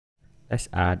let's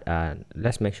add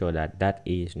let's make sure that that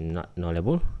is not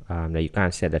nullable, that you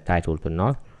can't set the title to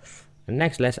null. And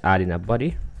next, let's add in a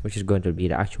body, which is going to be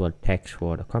the actual text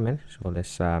for the comment. So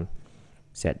let's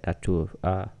set that to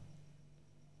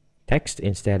text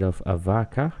instead of a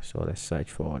varchar. So let's search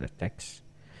for the text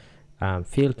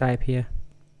field type here.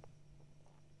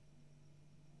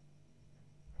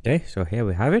 Okay, so here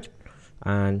we have it,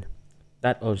 and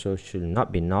that also should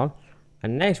not be null.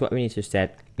 And next, what we need to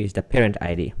set is the parent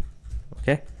ID.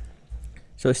 Okay,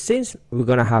 so since we're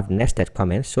gonna have nested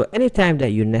comments, so anytime that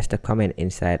you nest a comment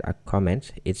inside a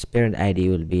comment, its parent ID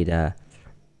will be the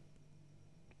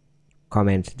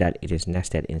comment that it is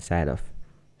nested inside of.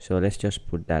 So let's just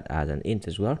put that as an int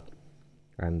as well,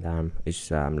 and its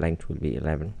length will be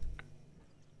 11.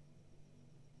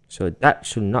 So that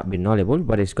should not be nullable,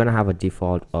 but it's gonna have a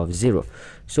default of 0.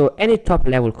 So any top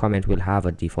level comment will have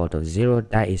a default of 0.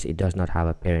 That is, it does not have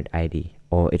a parent ID,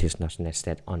 or it is not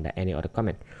nested under any other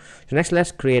comment. So next,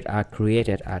 let's create a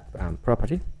created at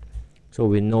property, so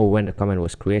we know when the comment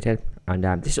was created. And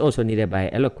this is also needed by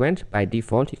Eloquent. By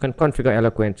default, you can configure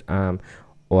Eloquent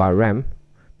ORM.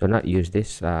 Do not use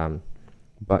this,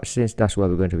 but since that's what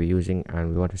we're going to be using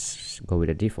and we want to go with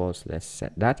the defaults, let's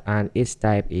set that. And its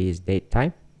type is date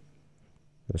time.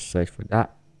 Let's search for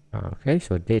that. Okay,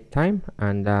 so date time,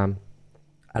 and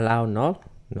allow null.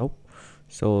 Nope.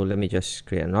 So let me just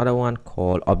create another one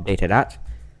called updated at,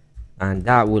 and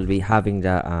that will be having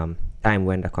the time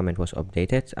when the comment was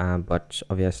updated, but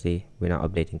obviously we're not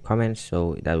updating comments,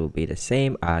 so that will be the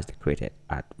same as the created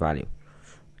at value.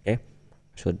 Okay,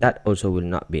 so that also will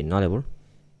not be nullable.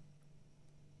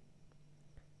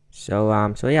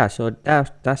 So so yeah, so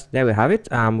that's there we have it.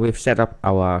 We've set up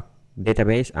our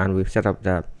database and we've set up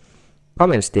the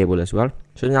comments table as well.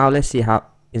 So now let's see how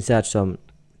insert some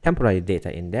temporary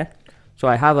data in there. So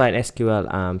I have an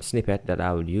SQL snippet that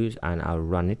I will use, and I'll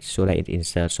run it so that it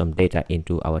inserts some data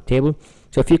into our table.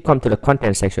 So if you come to the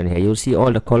content section here, you'll see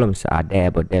all the columns are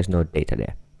there, but there's no data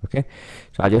there. Okay,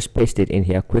 so I'll just paste it in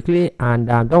here quickly, and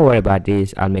don't worry about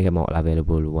this, I'll make them all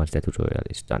available once the tutorial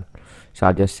is done. So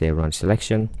I'll just say run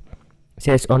selection. It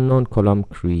says unknown column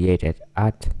created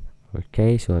at.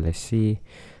 Okay, so let's see,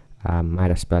 might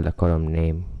have spelled the column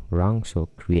name wrong, so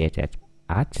created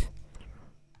at.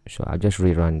 So I'll just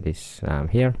rerun this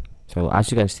here. So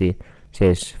as you can see, it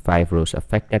says 5 rows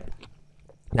affected.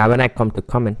 Now when I come to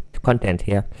content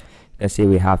here, you can see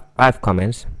we have 5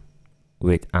 comments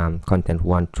with content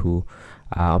 1 to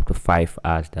up to 5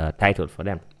 as the title for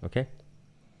them. Okay,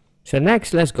 so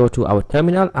next, let's go to our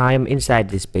terminal. I am inside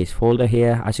this base folder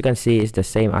here. As you can see, it's the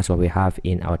same as what we have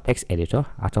in our text editor,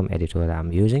 Atom editor that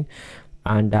I'm using.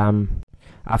 And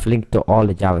I've linked to all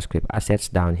the JavaScript assets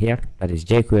down here. That is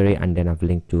jQuery, and then I've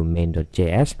linked to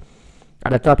main.js.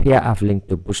 At the top here, I've linked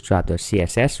to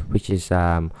bootstrap.css, which is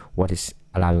what is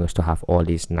allowing us to have all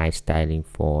this nice styling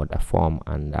for the form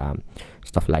and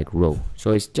stuff like row. So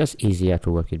it's just easier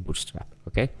to work with Bootstrap.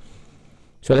 Okay,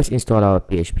 so let's install our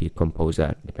PHP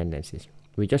Composer dependencies.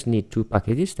 We just need 2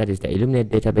 packages, that is the Illuminate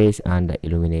database and the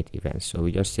Illuminate events. So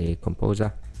we just say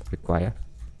Composer require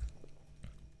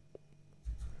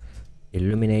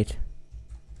Illuminate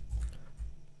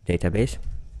database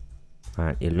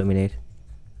and Illuminate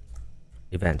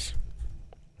events.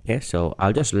 Okay, so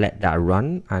I'll just let that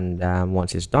run, and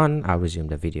once it's done, I'll resume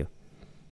the video.